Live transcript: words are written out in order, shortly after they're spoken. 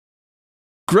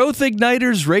Growth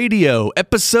Igniters Radio,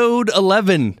 Episode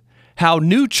 11, How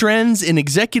New Trends in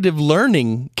Executive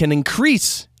Learning Can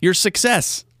Increase Your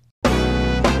Success.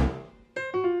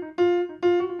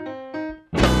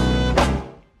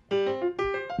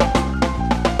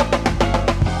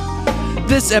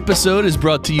 This episode is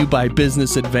brought to you by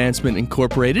Business Advancement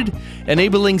Incorporated,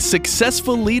 enabling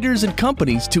successful leaders and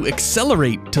companies to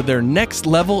accelerate to their next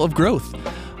level of growth.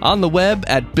 On the web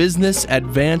at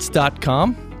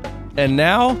businessadvance.com. And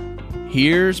now,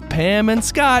 here's Pam and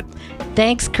Scott.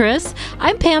 Thanks, Chris.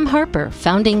 I'm Pam Harper,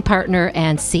 founding partner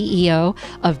and CEO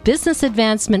of Business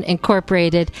Advancement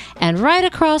Incorporated. And right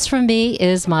across from me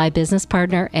is my business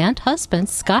partner and husband,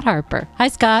 Scott Harper. Hi,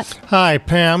 Scott. Hi,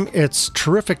 Pam. It's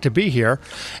terrific to be here.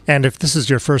 And if this is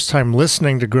your first time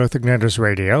listening to Growth Igniters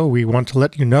Radio, we want to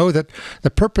let you know that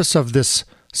the purpose of this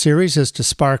series is to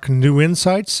spark new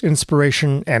insights,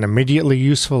 inspiration, and immediately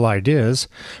useful ideas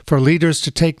for leaders to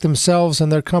take themselves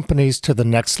and their companies to the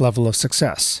next level of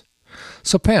success.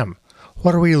 So, Pam,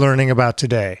 what are we learning about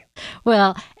today?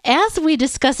 Well, as we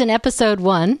discussed in episode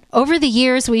 1, over the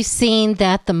years we've seen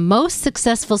that the most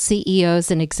successful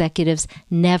CEOs and executives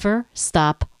never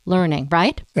stop learning,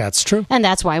 right? That's true. And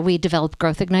that's why we developed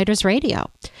Growth Igniters Radio.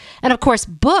 And of course,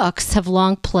 books have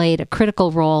long played a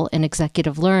critical role in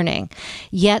executive learning.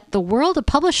 Yet the world of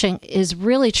publishing is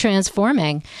really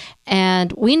transforming,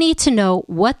 and we need to know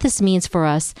what this means for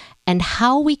us and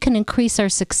how we can increase our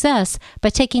success by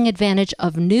taking advantage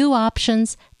of new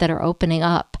options that are opening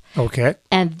up. Okay.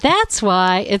 And that's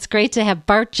why it's great to have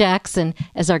Bart Jackson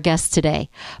as our guest today.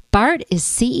 Bart is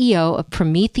CEO of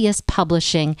Prometheus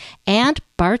Publishing and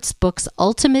Bart's books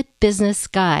Ultimate Business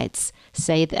Guides.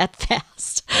 Say that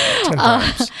fast.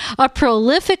 A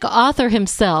prolific author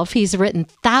himself, he's written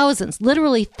thousands,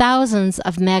 literally thousands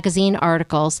of magazine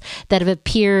articles that have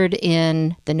appeared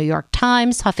in the New York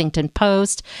Times, Huffington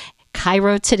Post,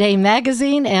 Cairo Today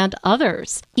magazine, and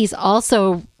others. He's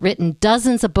also written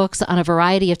dozens of books on a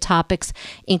variety of topics,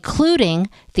 including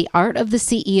The Art of the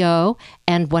CEO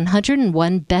and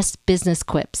 101 Best Business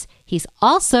Quips. He's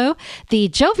also the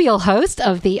jovial host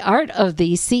of the Art of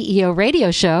the CEO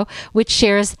radio show, which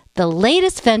shares the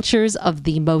latest ventures of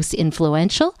the most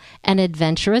influential and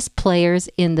adventurous players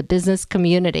in the business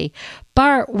community.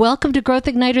 Bart, welcome to Growth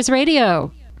Igniters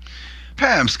Radio.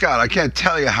 Pam, Scott, I can't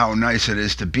tell you how nice it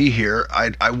is to be here.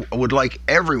 I would like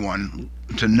everyone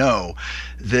to know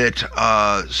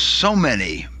that so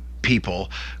many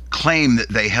people claim that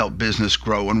they help business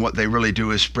grow, and what they really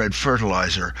do is spread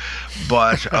fertilizer.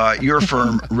 But your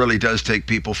firm really does take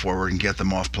people forward and get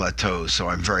them off plateaus, so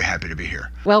I'm very happy to be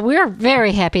here. Well, we're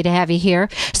very happy to have you here.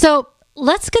 So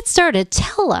let's get started.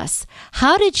 Tell us,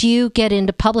 how did you get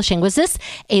into publishing? Was this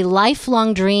a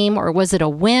lifelong dream, or was it a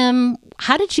whim?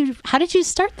 How did you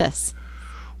start this?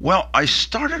 Well, I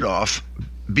started off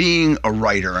being a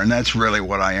writer, and that's really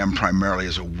what I am primarily,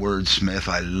 as a wordsmith.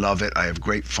 I love it. I have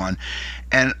great fun.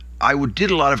 And I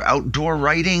did a lot of outdoor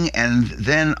writing, and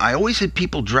then I always had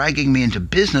people dragging me into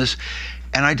business,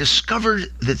 and I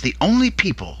discovered that the only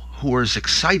people who are as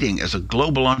exciting as a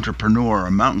global entrepreneur,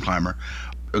 a mountain climber,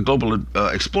 a global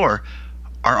explorer,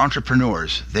 are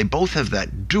entrepreneurs. They both have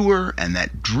that doer and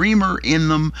that dreamer in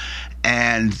them,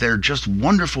 and they're just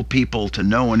wonderful people to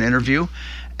know and interview.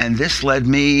 And this led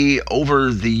me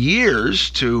over the years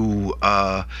to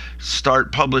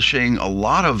start publishing a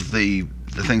lot of the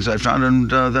things I found, and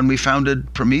then we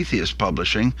founded Prometheus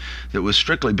Publishing, that was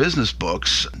strictly business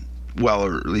books, well,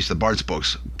 or at least the Bart's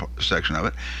books section of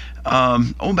it,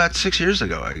 about 6 years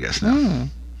ago, I guess now.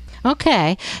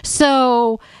 Okay.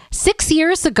 So 6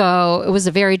 years ago, it was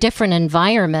a very different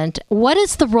environment. What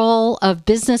is the role of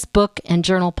business book and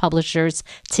journal publishers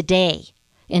today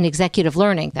in executive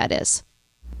learning, that is?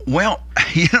 Well,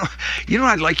 you know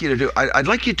what I'd like you to do? I'd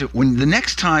like you to, when the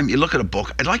next time you look at a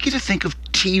book, I'd like you to think of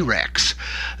T-Rex,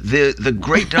 the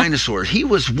great dinosaur. He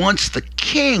was once the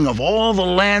king of all the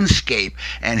landscape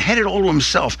and had it all to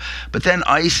himself. But then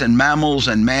ice and mammals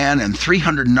and man and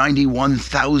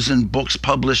 391,000 books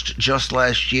published just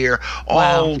last year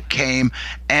all came.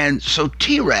 And so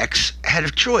T-Rex had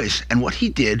a choice. And what he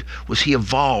did was he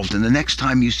evolved. And the next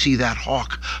time you see that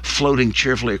hawk floating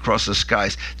cheerfully across the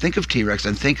skies, think of T-Rex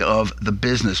and think of the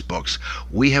business books.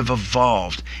 We have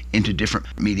evolved into different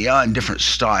media and different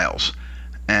styles.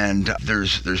 And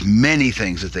there's many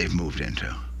things that they've moved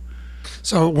into.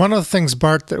 So one of the things,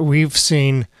 Bart, that we've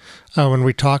seen when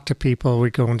we talk to people, we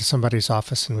go into somebody's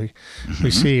office and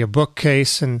we see a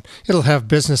bookcase and it'll have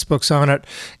business books on it.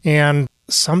 And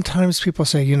sometimes people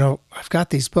say, I've got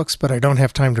these books, but I don't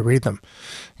have time to read them.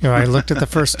 I looked at the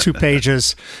first 2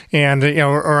 pages and,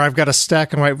 or I've got a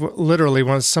stack. And literally,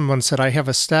 when someone said, I have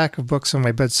a stack of books on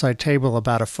my bedside table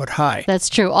about a foot high. That's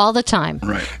true all the time.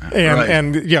 Right.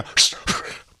 And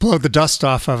blow the dust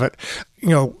off of it.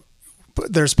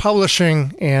 There's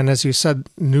publishing and, as you said,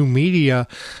 new media.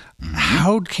 Mm-hmm.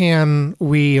 How can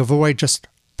we avoid just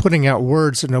putting out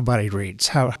words that nobody reads?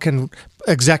 How can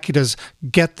executives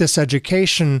get this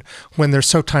education when they're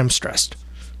so time stressed?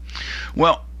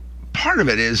 Well, part of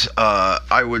it is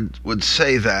I would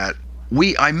say that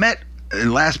I met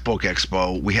in last Book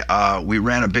Expo. We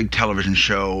ran a big television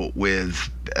show with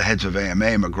heads of AMA,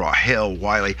 McGraw-Hill,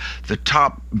 Wiley, the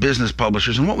top business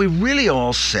publishers, and what we really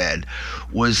all said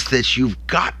was that you've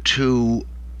got to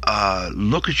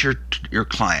look at your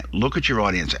client, look at your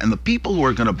audience, and the people who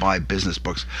are going to buy business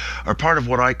books are part of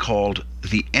what I called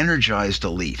the energized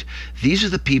elite. These are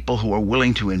the people who are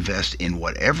willing to invest in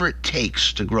whatever it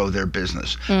takes to grow their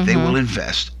business. Mm-hmm. They will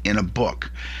invest in a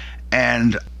book.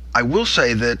 And I will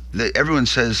say that everyone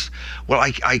says, well,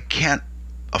 I can't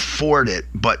afford it,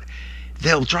 but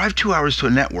they'll drive 2 hours to a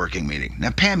networking meeting. Now,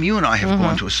 Pam, you and I have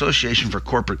gone to Association for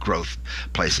Corporate Growth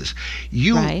places.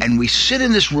 And we sit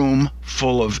in this room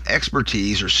full of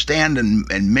expertise, or stand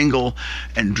and mingle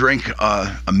and drink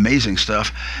amazing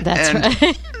stuff. That's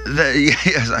right.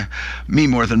 Yes, me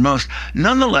more than most.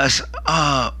 Nonetheless,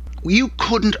 you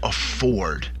couldn't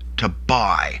afford to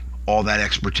buy all that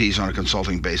expertise on a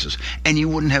consulting basis, and you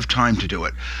wouldn't have time to do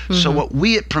it. Mm-hmm. So what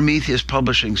we at Prometheus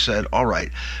Publishing said, all right,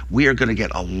 we are going to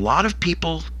get a lot of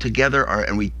people together,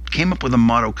 and we came up with a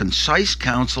motto: concise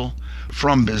counsel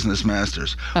from business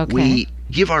masters. Okay. We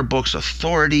give our books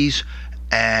authorities,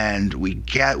 and we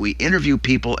interview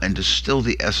people and distill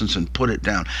the essence and put it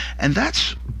down. And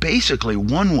that's basically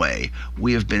one way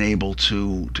we have been able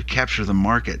to capture the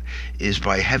market, is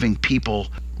by having people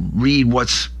read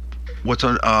what's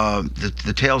on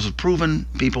the tales of proven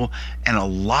people and a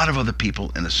lot of other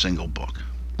people in a single book.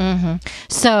 Mm-hmm.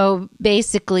 So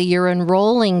basically, you're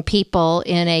enrolling people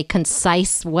in a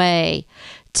concise way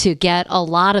to get a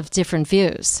lot of different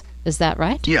views. Is that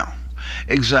right? Yeah,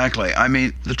 exactly. I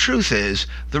mean, the truth is,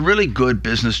 the really good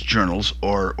business journals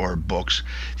or books,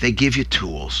 they give you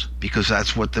tools because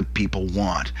that's what the people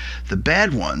want. The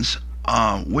bad ones,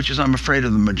 which is, I'm afraid,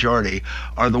 of the majority,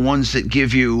 are the ones that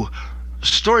give you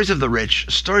stories of the rich,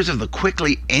 stories of the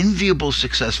quickly enviable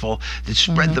successful that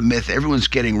spread the myth everyone's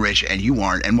getting rich and you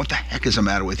aren't, and what the heck is the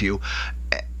matter with you?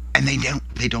 And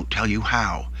they don't tell you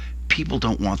how. People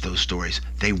don't want those stories.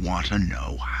 They want to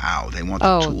know how. They want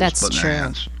the tools that's put in their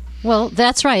hands. Well,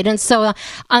 that's right. And so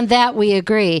on that, we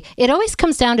agree. It always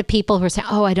comes down to people who are saying,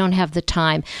 I don't have the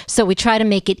time. So we try to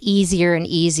make it easier and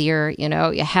easier.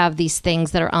 You have these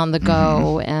things that are on the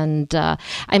go. And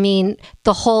I mean,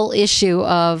 the whole issue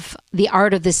of the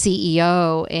art of the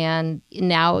CEO, and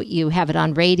now you have it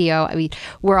on radio. I mean,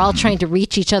 we're all trying to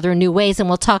reach each other in new ways, and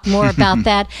we'll talk more about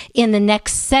that in the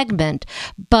next segment.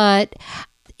 But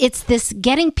it's this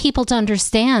getting people to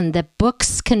understand that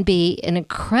books can be an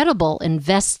incredible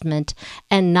investment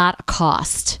and not a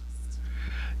cost.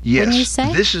 Yes, wouldn't you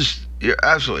say? You're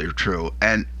absolutely true.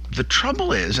 And the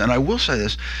trouble is, and I will say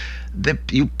this, that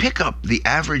you pick up the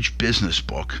average business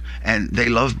book, and they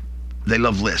love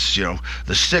lists,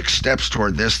 the 6 steps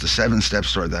toward this, the 7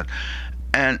 steps toward that.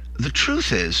 And the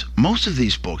truth is, most of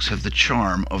these books have the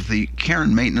charm of the care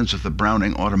and maintenance of the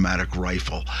Browning automatic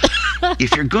rifle.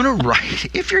 If you're gonna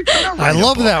write I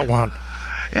love that one.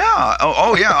 Yeah.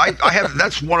 Oh yeah. I have.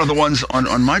 That's one of the ones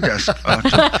on my desk.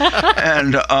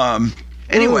 And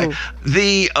anyway,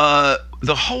 the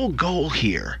whole goal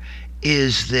here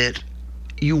is that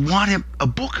you want a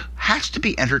book has to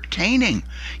be entertaining.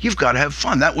 You've got to have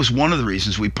fun. That was one of the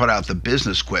reasons we put out the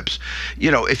business quips.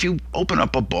 If you open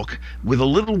up a book with a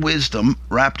little wisdom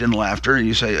wrapped in laughter, and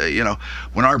you say,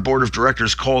 when our board of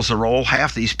directors calls the roll,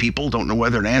 half these people don't know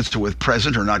whether to answer with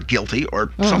present or not guilty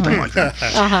or something like that.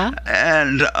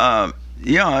 And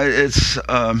it's.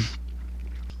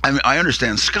 I mean, I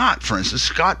understand Scott, for instance.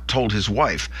 Scott told his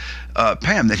wife,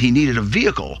 Pam, that he needed a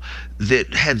vehicle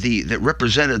that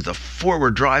represented the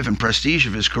forward drive and prestige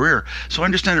of his career. So I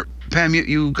understand it. Pam,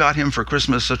 you got him for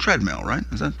Christmas a treadmill, right?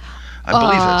 Is that? I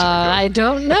believe that's I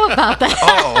don't know about that.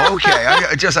 Oh,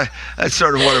 okay. That's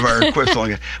sort of one of our quips.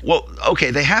 Well, okay,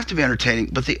 they have to be entertaining,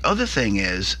 but the other thing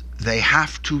is they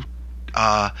have to.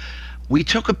 We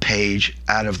took a page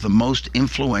out of the most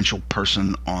influential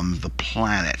person on the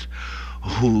planet,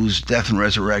 whose death and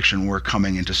resurrection we're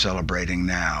coming into celebrating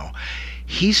now.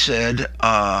 He said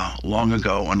long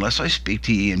ago, unless I speak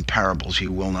to ye in parables, ye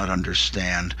will not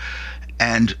understand.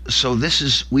 And so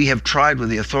we have tried with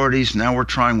the authorities. Now we're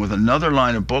trying with another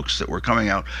line of books that we're coming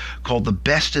out called The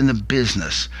Best in the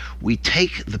Business. We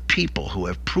take the people who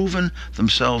have proven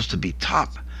themselves to be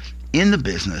top in the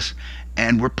business,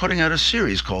 and we're putting out a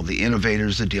series called The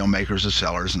Innovators, The Deal Makers, The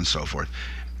Sellers, and so forth.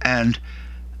 And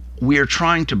we are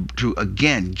trying to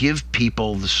again, give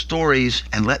people the stories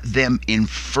and let them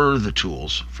infer the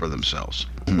tools for themselves.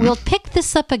 We'll pick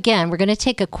this up again. We're going to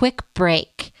take a quick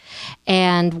break.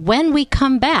 And when we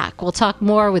come back, we'll talk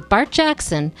more with Bart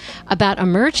Jackson about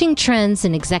emerging trends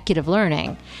in executive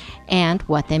learning and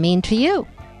what they mean to you.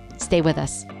 Stay with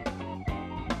us.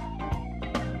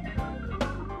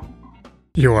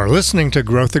 You are listening to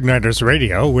Growth Igniters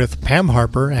Radio with Pam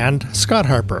Harper and Scott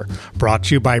Harper, brought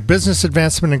to you by Business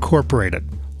Advancement Incorporated,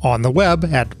 on the web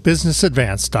at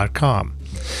businessadvance.com.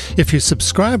 If you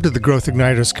subscribe to the Growth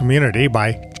Igniters community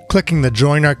by clicking the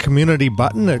Join Our Community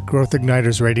button at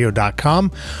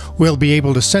growthignitersradio.com, we'll be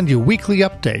able to send you weekly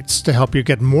updates to help you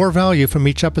get more value from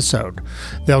each episode.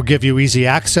 They'll give you easy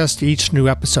access to each new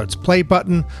episode's play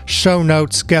button, show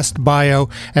notes, guest bio,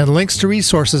 and links to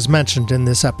resources mentioned in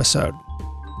this episode.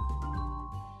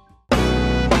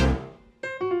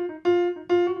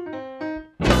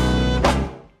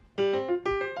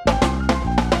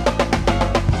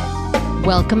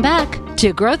 Welcome back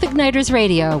to Growth Igniters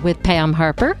Radio with Pam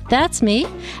Harper, that's me,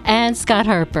 and Scott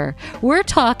Harper. We're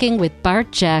talking with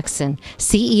Bart Jackson,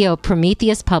 CEO of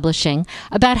Prometheus Publishing,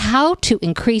 about how to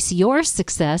increase your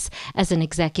success as an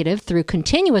executive through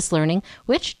continuous learning,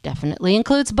 which definitely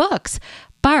includes books.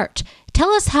 Bart,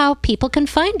 tell us how people can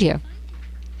find you.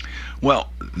 Well,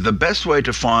 the best way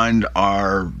to find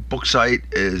our book site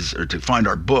or to find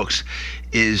our books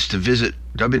is to visit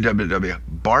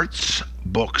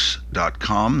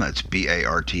www.bartsbooks.com. That's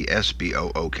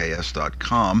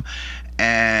BARTSBOOKS.com.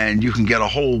 And you can get a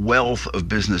whole wealth of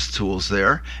business tools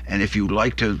there. And if you'd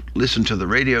like to listen to the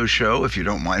radio show, if you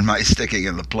don't mind my sticking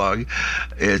in the plug,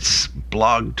 it's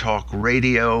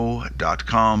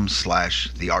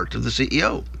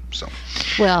blogtalkradio.com/theartoftheceo. So,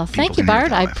 well, thank you,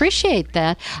 Bart. I appreciate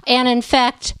that. And in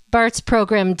fact, Bart's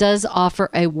program does offer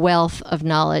a wealth of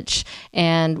knowledge,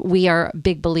 and we are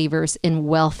big believers in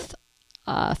wealth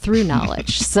through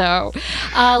knowledge. So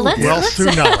let's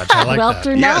through knowledge. I like wealth that.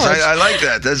 Through yes, knowledge. I like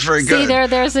that. That's very good. See,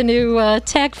 there's a new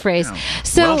tag phrase. Yeah.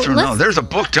 So wealth through knowledge. There's a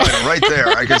book title right there.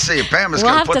 I can see Pam is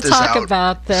going to put this out. We'll have to talk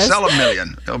about this. Sell 1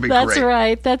 million. It'll be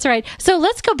great. That's right. So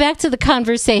let's go back to the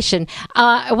conversation.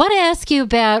 I want to ask you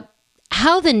about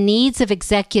how the needs of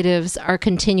executives are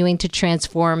continuing to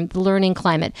transform the learning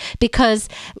climate. Because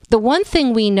the one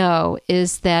thing we know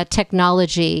is that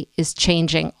technology is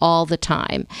changing all the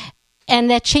time.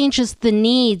 And that changes the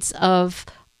needs of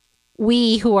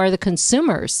we who are the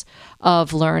consumers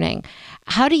of learning.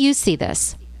 How do you see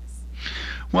this?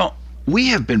 Well, we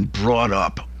have been brought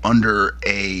up under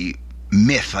a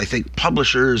myth. I think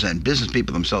publishers and business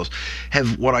people themselves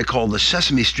have what I call the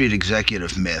Sesame Street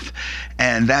executive myth.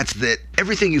 And that's that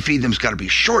everything you feed them's got to be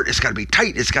short, it's got to be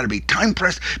tight, it's got to be time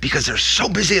pressed because they're so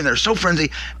busy and they're so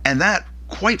frenzied. And that,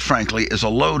 quite frankly, is a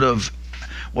load of,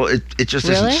 well, it just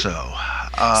Really? isn't so.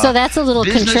 So that's a little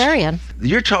contrarian.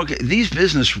 You're talking, these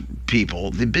business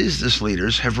people, the business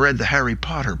leaders have read the Harry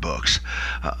Potter books.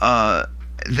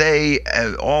 They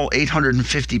all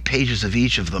 850 pages of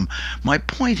each of them. My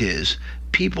point is,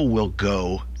 people will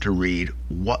go to read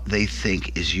what they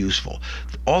think is useful.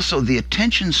 Also, the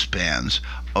attention spans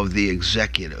of the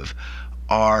executive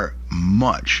are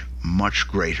much, much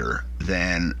greater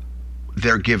than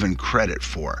they're given credit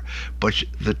for. But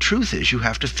the truth is, you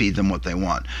have to feed them what they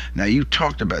want. Now, you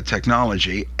talked about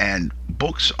technology, and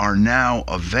books are now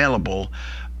available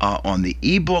on the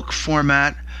ebook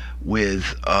format,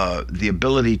 with the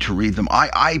ability to read them.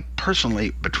 I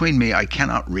personally, between me, I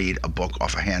cannot read a book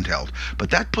off a handheld, but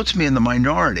that puts me in the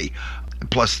minority.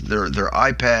 Plus, there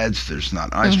are iPads, there's not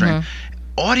iStream.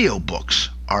 Audiobooks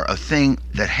are a thing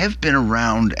that have been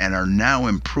around and are now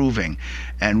improving,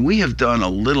 and we have done a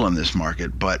little in this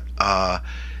market, but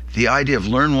the idea of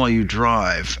learn while you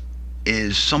drive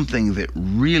is something that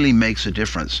really makes a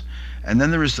difference. And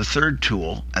then there is the third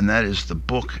tool, and that is the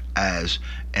book as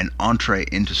an entree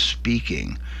into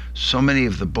speaking. So many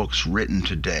of the books written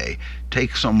today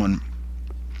take someone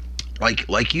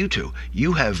like you two.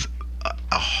 You have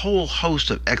a whole host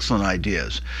of excellent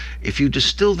ideas. If you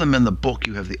distill them in the book,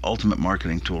 you have the ultimate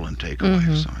marketing tool and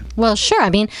takeaway. So, well, sure. I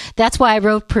mean, that's why I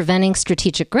wrote Preventing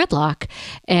Strategic Gridlock.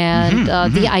 And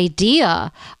the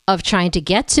idea of trying to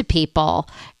get to people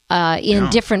in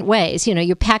different ways. You know,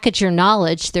 you package your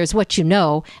knowledge, there's what you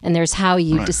know, and there's how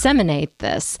you disseminate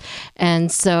this.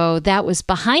 And so that was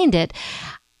behind it.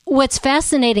 What's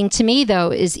fascinating to me,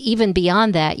 though, is even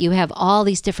beyond that, you have all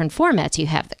these different formats. You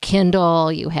have the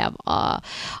Kindle, you have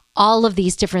all of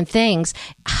these different things.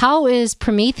 How is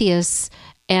Prometheus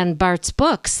and Bart's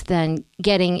Books then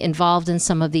getting involved in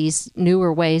some of these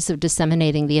newer ways of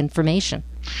disseminating the information?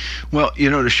 Well,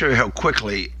 to show you how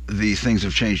quickly the things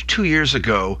have changed, 2 years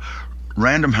ago,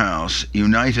 Random House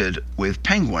united with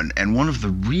Penguin, and one of the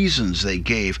reasons they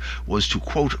gave was to,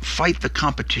 quote, fight the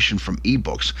competition from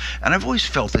ebooks. And I've always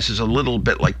felt this is a little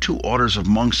bit like two orders of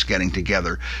monks getting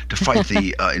together to fight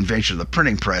the invention of the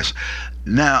printing press.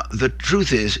 Now, the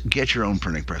truth is, get your own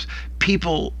printing press.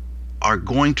 People are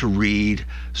going to read.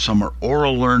 Some are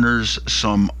oral learners,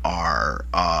 some are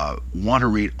want to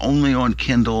read only on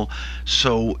Kindle.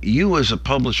 So you as a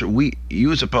publisher, you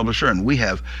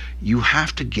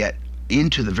have to get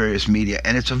into the various media,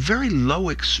 and it's a very low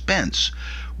expense.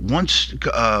 Once you've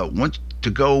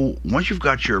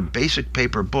got your basic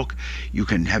paper book, you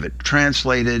can have it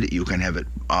translated, you can have it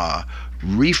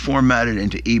reformatted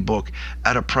into ebook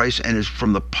at a price, and is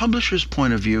from the publisher's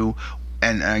point of view,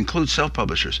 and I include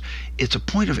self-publishers, it's a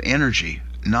point of energy,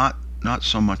 not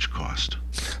so much cost.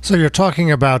 So you're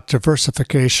talking about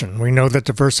diversification. We know that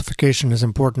diversification is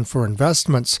important for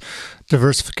investments.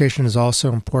 Diversification is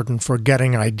also important for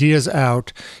getting ideas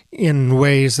out in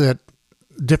ways that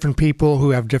different people who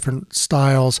have different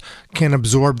styles can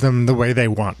absorb them the way they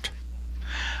want.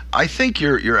 I think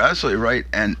you're absolutely right,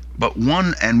 but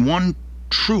one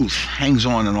truth hangs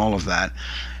on in all of that.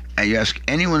 And you ask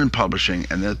anyone in publishing,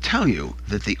 and they'll tell you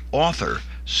that the author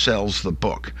sells the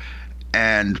book,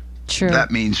 and True.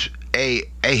 That means a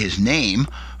his name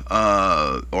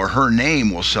or her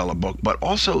name will sell a book, but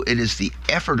also it is the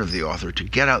effort of the author to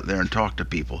get out there and talk to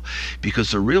people.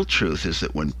 Because the real truth is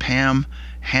that when Pam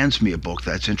hands me a book,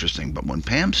 that's interesting, but when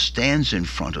Pam stands in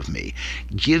front of me,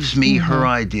 gives me her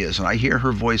ideas, and I hear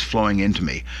her voice flowing into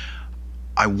me,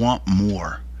 I want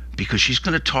more. Because she's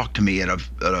going to talk to me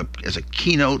as a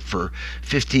keynote for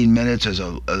 15 minutes, as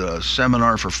a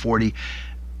seminar for 40,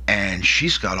 and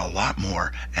she's got a lot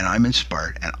more, and I'm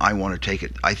inspired, and I want to take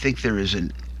it. I think there is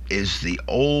the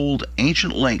old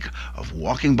ancient link of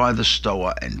walking by the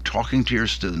Stoa and talking to your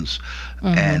students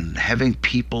and having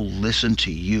people listen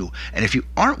to you. And if you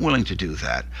aren't willing to do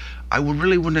that, I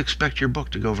wouldn't expect your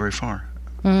book to go very far.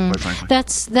 Quite frankly.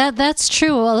 That's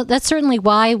true. Well, that's certainly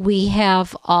why we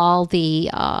have all the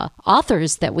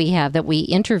authors that we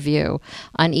interview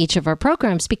on each of our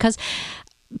programs, because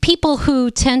people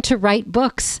who tend to write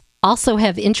books also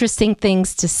have interesting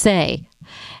things to say.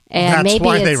 And that's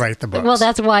why they write the books. Well,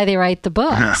 that's why they write the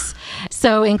books.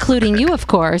 So including you, of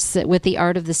course, with The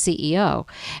Art of the CEO.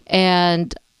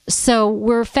 And so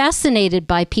we're fascinated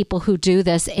by people who do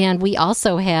this. And we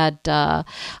also had a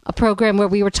program where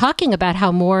we were talking about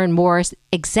how more and more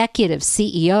executive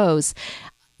CEOs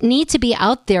need to be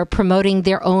out there promoting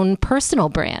their own personal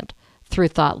brand through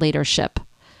thought leadership.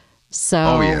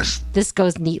 So This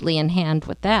goes neatly in hand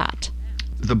with that.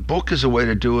 The book is a way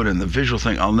to do it, and the visual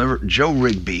thing, Joe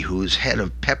Rigby, who is head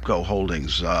of Pepco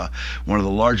Holdings, one of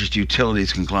the largest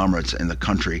utilities conglomerates in the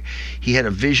country, he had a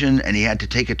vision, and he had to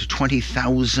take it to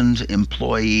 20,000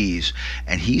 employees,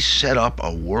 and he set up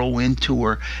a whirlwind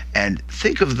tour. And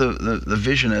think of the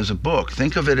vision as a book.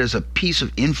 Think of it as a piece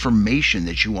of information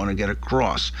that you want to get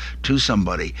across to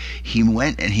somebody. He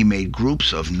went and he made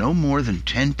groups of no more than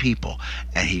 10 people,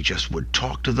 and he just would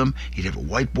talk to them. He'd have a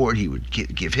whiteboard. He would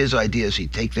give his ideas.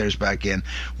 He'd take theirs back in.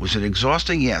 Was it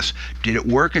exhausting? Yes. Did it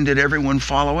work, and did everyone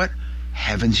follow it?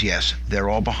 Heavens, yes. They're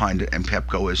all behind it, and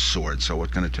Pepco is soared. So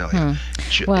what can I tell you?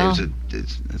 Well,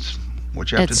 it's what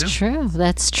you have to do. That's true.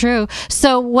 That's true.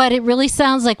 So what it really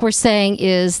sounds like we're saying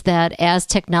is that as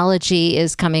technology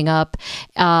is coming up,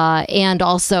 and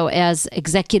also as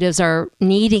executives are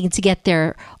needing to get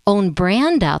their own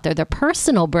brand out there, their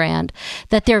personal brand,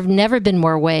 that there have never been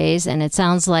more ways. And it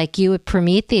sounds like you at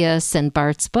Prometheus and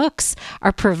Bart's Books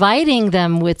are providing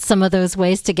them with some of those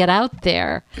ways to get out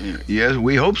there. Yes,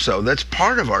 we hope so. That's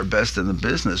part of our best in the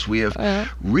business. We have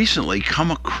recently come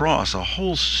across a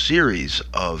whole series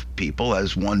of people,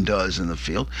 as one does in the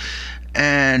field,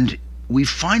 and we're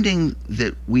finding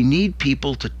that we need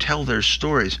people to tell their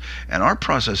stories. And our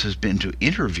process has been to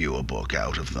interview a book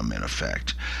out of them, in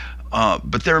effect.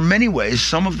 But there are many ways.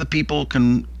 Some of the people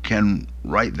can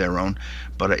write their own.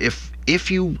 But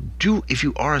if you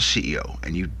are a CEO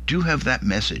and you do have that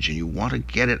message and you want to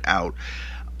get it out,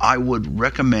 I would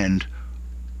recommend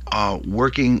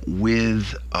working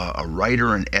with a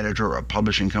writer, an editor, or a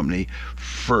publishing company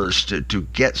first to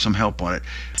get some help on it.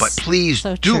 But please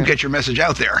do get your message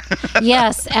out there.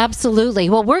 Yes, absolutely.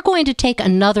 Well, we're going to take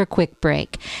another quick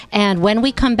break. And when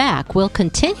we come back, we'll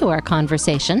continue our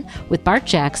conversation with Bart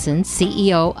Jackson,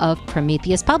 CEO of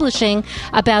Prometheus Publishing,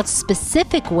 about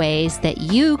specific ways that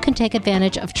you can take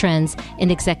advantage of trends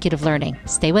in executive learning.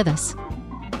 Stay with us.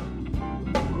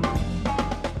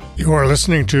 You are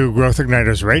listening to Growth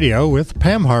Igniters Radio with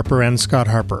Pam Harper and Scott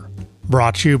Harper.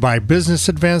 Brought to you by Business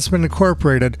Advancement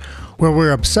Incorporated, where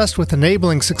we're obsessed with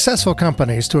enabling successful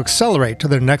companies to accelerate to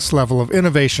their next level of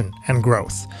innovation and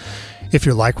growth. If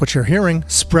you like what you're hearing,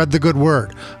 spread the good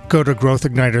word. Go to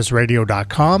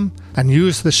growthignitersradio.com and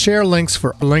use the share links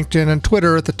for LinkedIn and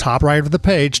Twitter at the top right of the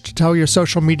page to tell your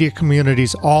social media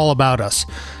communities all about us.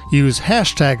 Use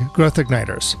hashtag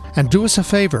GrowthIgniters. And do us a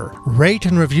favor, rate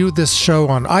and review this show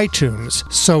on iTunes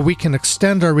so we can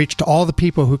extend our reach to all the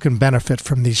people who can benefit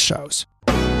from these shows.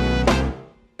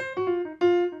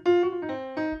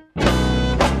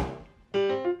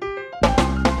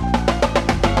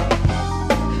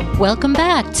 Welcome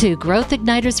back to Growth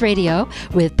Igniters Radio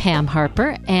with Pam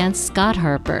Harper and Scott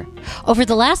Harper. Over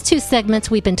the last two segments,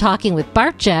 we've been talking with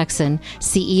Bart Jackson,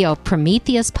 CEO of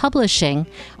Prometheus Publishing,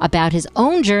 about his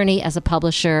own journey as a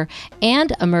publisher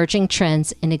and emerging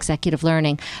trends in executive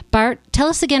learning. Bart, tell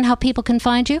us again how people can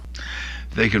find you.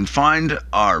 They can find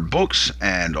our books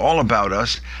and all about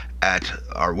us at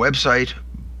our website,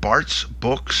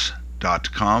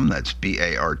 bartsbooks.com. That's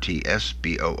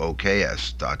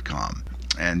BARTSBOOKS.com.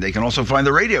 And they can also find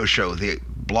the radio show, the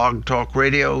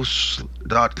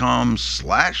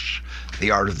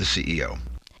blogtalkradio.com/The Art of the CEO.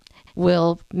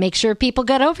 We'll make sure people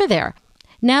get over there.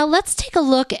 Now let's take a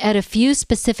look at a few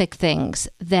specific things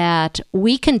that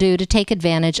we can do to take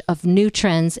advantage of new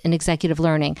trends in executive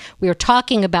learning. We were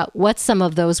talking about what some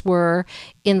of those were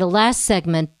in the last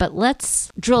segment, but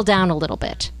let's drill down a little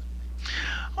bit.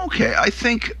 Okay, I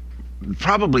think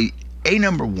probably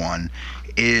number one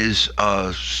is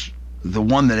the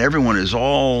one that everyone is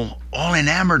all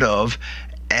enamored of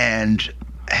and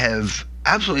have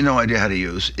absolutely no idea how to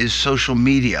use is social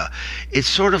media. It's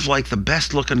sort of like the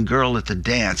best looking girl at the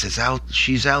dance.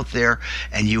 She's out there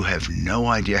and you have no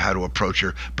idea how to approach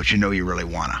her, but you know you really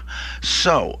wanna.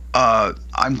 So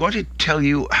I'm going to tell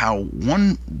you how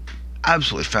one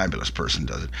absolutely fabulous person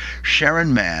does it.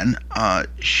 Sharon Mann,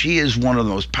 she is one of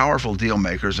the most powerful deal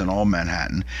makers in all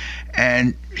Manhattan,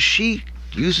 and she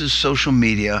uses social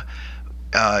media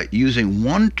using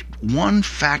one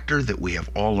factor that we have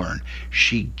all learned.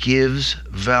 She gives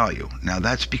value. Now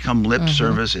that's become lip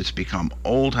service, it's become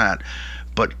old hat,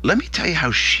 but let me tell you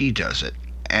how she does it,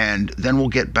 and then we'll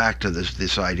get back to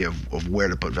this idea of where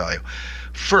to put value.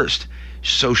 First,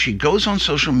 so she goes on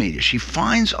social media, she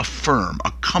finds a firm,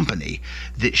 a company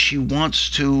that she wants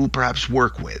to perhaps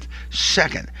work with.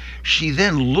 Second, she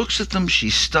then looks at them, she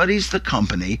studies the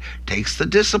company, takes the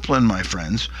discipline, my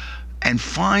friends, and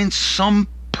finds some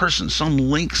person, some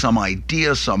link, some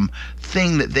idea, some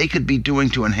thing that they could be doing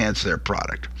to enhance their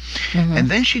product. And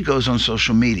then she goes on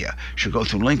social media. She'll go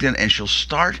through LinkedIn and she'll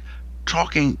start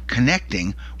talking,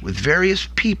 connecting with various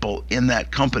people in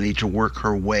that company to work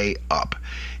her way up.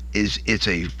 It's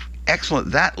a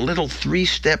excellent, that little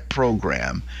 3-step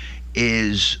program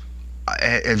has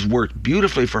worked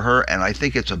beautifully for her, and I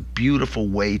think it's a beautiful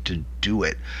way to do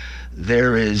it.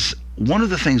 There is one of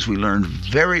the things we learned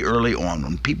very early on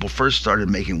when people first started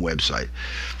making website.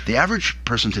 The average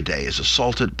person today is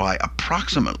assaulted by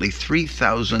approximately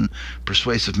 3,000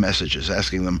 persuasive messages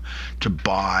asking them to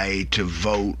buy, to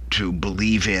vote, to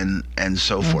believe in, and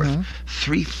so forth.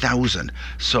 3,000.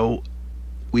 So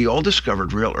we all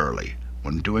discovered real early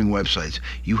when doing websites,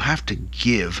 you have to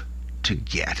give to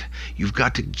get. You've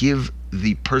got to give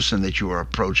the person that you are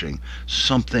approaching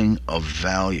something of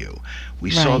value. We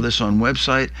saw this on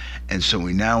website, and so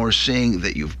we now are seeing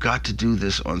that you've got to do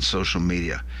this on social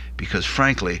media, because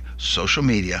frankly, social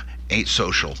media ain't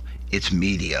social, it's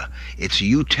media. It's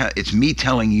me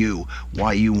telling you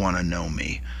why you want to know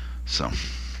me. So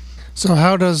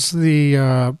how does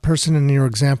the person in your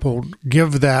example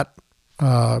give that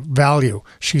value?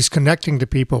 She's connecting to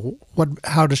people.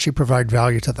 How does she provide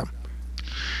value to them?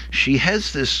 She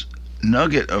has this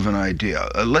nugget of an idea.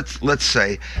 Let's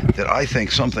say that I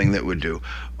think something that would do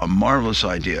a marvelous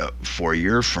idea for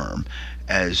your firm,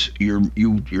 as you're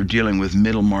dealing with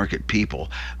middle market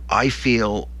people. I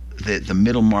feel that the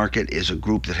middle market is a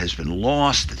group that has been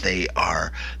lost.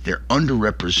 They're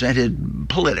underrepresented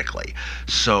politically.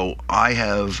 So I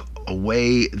have a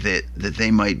way that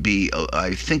they might be,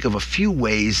 I think of a few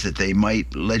ways that they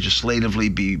might legislatively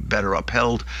be better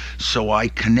upheld. So I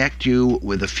connect you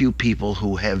with a few people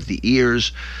who have the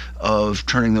ears of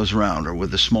turning those around, or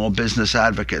with the small business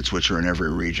advocates, which are in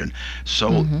every region.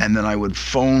 So, and then I would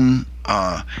phone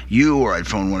you, or I'd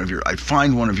find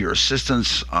one of your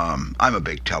assistants. I'm a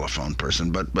big telephone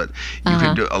person, but you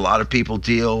can do. A lot of people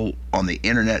deal on the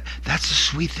internet. That's the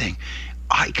sweet thing.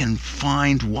 I can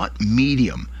find what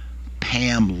medium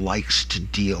Pam likes to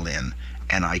deal in,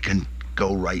 and I can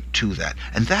go right to that.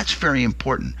 And that's very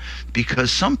important,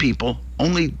 because some people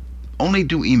only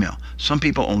do email. Some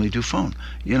people only do phone,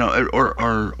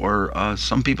 or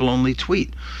some people only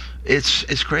tweet.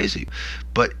 It's crazy,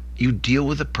 but you deal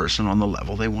with a person on the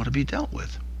level they want to be dealt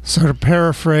with. So to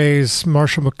paraphrase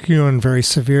Marshall McLuhan very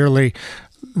severely,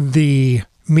 the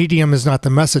medium is not the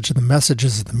message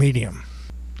is the medium.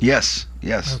 Yes.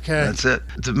 Okay. That's it.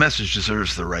 The message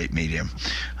deserves the right medium.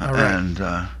 All right.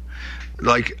 And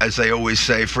like, as they always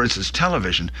say, for instance,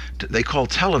 television, they call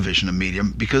television a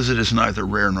medium because it is neither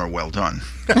rare nor well done.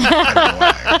 I don't know why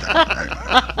I heard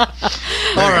that.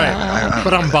 All right.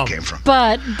 But I'm bummed. Came from.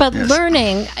 But Yes.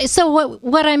 learning. So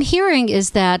what I'm hearing is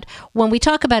that when we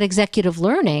talk about executive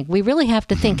learning, we really have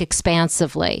to think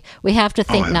expansively. We have to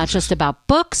think not just about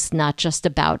books, not just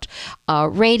about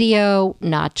radio,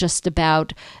 not just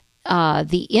about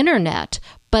the internet,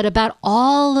 but about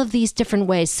all of these different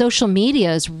ways. Social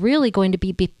media is really going to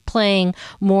be playing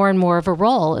more and more of a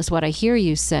role, is what I hear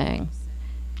you saying.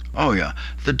 Oh, yeah.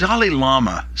 The Dalai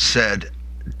Lama said,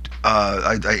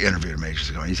 I interviewed him ages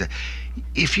ago, and he said,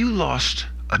 if you lost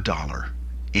 $1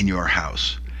 in your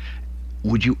house,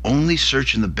 would you only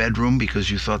search in the bedroom because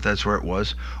you thought that's where it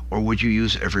was, or would you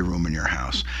use every room in your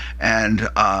house? And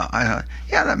I thought,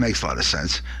 yeah, that makes a lot of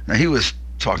sense. Now, he was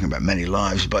talking about many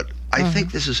lives, but I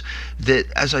think this is that,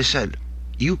 as I said,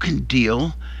 you can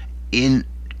deal in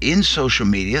social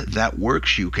media. That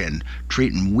works. You can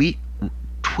tweet and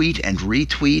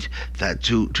retweet that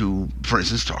to for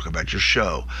instance, talk about your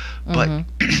show. But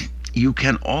you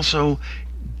can also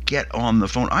get on the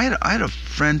phone. I had a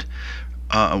friend,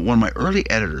 one of my early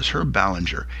editors, Herb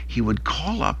Ballinger. He would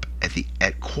call up at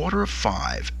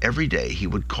 4:45 every day. He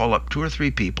would call up 2 or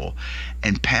 3 people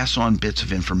and pass on bits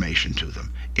of information to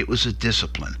them. It was a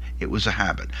discipline. It was a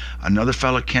habit. Another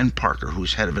fellow, Ken Parker,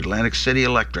 who's head of Atlantic City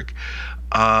Electric,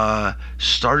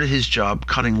 started his job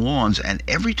cutting lawns, and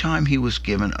every time he was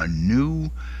given a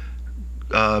new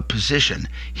position,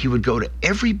 he would go to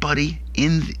everybody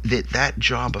in that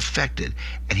job affected,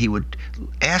 and he would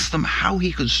ask them how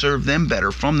he could serve them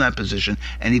better from that position,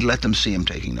 and he'd let them see him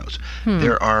taking notes.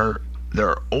 There are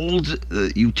old,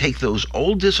 you take those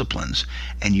old disciplines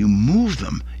and you move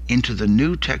them into the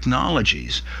new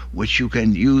technologies, which you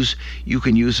can use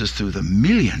this through the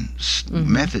millions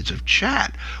methods of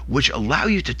chat, which allow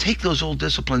you to take those old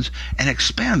disciplines and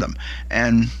expand them.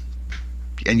 And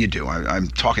you do. I'm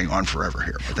talking on forever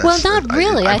here. But well, not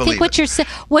really. I think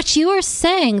what you are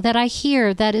saying that I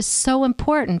hear that is so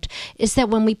important is that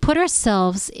when we put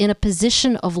ourselves in a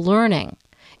position of learning,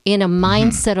 in a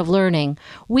mindset of learning,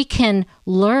 we can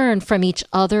learn from each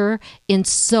other in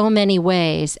so many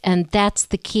ways. And that's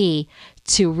the key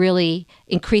to really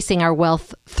increasing our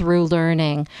wealth through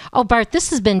learning. Oh, Bart, this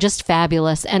has been just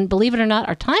fabulous. And believe it or not,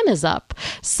 our time is up.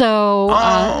 So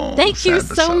thank you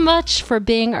so much for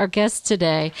being our guest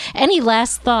today. Any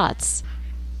last thoughts?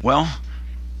 Well,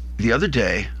 the other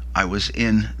day, I was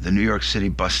in the New York City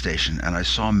bus station, and I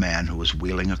saw a man who was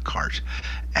wheeling a cart.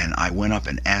 And I went up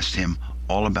and asked him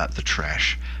all about the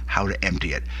trash, how to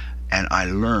empty it. And I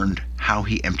learned how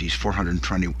he empties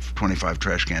 425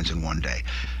 trash cans in one day.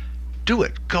 Do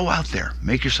it. Go out there.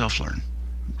 Make yourself learn.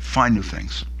 Find new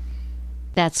things.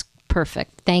 That's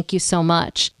perfect. Thank you so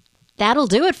much. That'll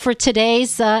do it for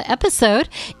today's episode.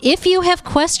 If you have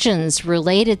questions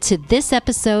related to this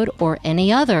episode or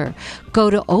any other, go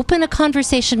to Open a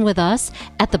Conversation with Us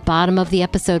at the bottom of the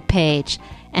episode page.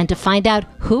 And to find out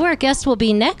who our guest will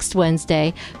be next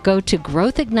Wednesday, go to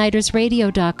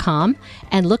growthignitersradio.com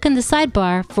and look in the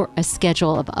sidebar for a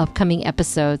schedule of upcoming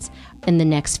episodes in the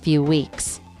next few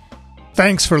weeks.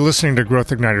 Thanks for listening to Growth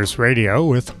Igniters Radio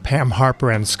with Pam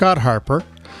Harper and Scott Harper.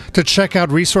 To check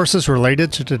out resources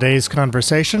related to today's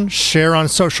conversation, share on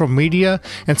social media,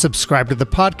 and subscribe to the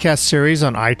podcast series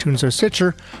on iTunes or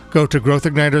Stitcher, go to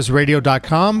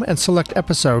growthignitersradio.com and select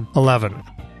episode 11.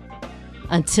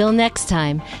 Until next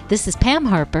time, this is Pam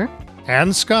Harper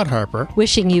and Scott Harper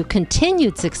wishing you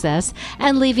continued success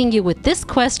and leaving you with this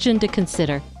question to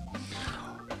consider.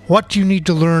 What do you need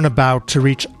to learn about to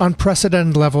reach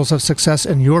unprecedented levels of success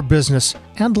in your business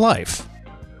and life?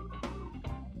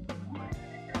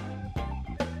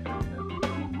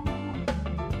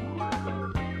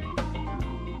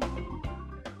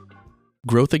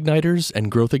 Growth Igniters and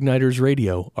Growth Igniters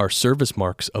Radio are service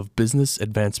marks of Business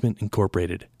Advancement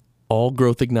Incorporated. All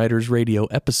Growth Igniters Radio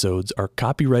episodes are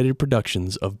copyrighted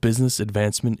productions of Business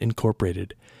Advancement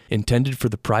Incorporated, intended for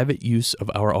the private use of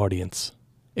our audience.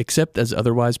 Except as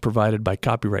otherwise provided by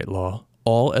copyright law,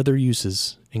 all other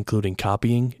uses, including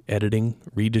copying, editing,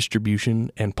 redistribution,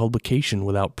 and publication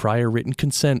without prior written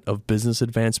consent of Business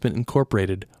Advancement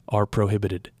Incorporated, are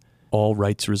prohibited. All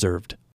rights reserved.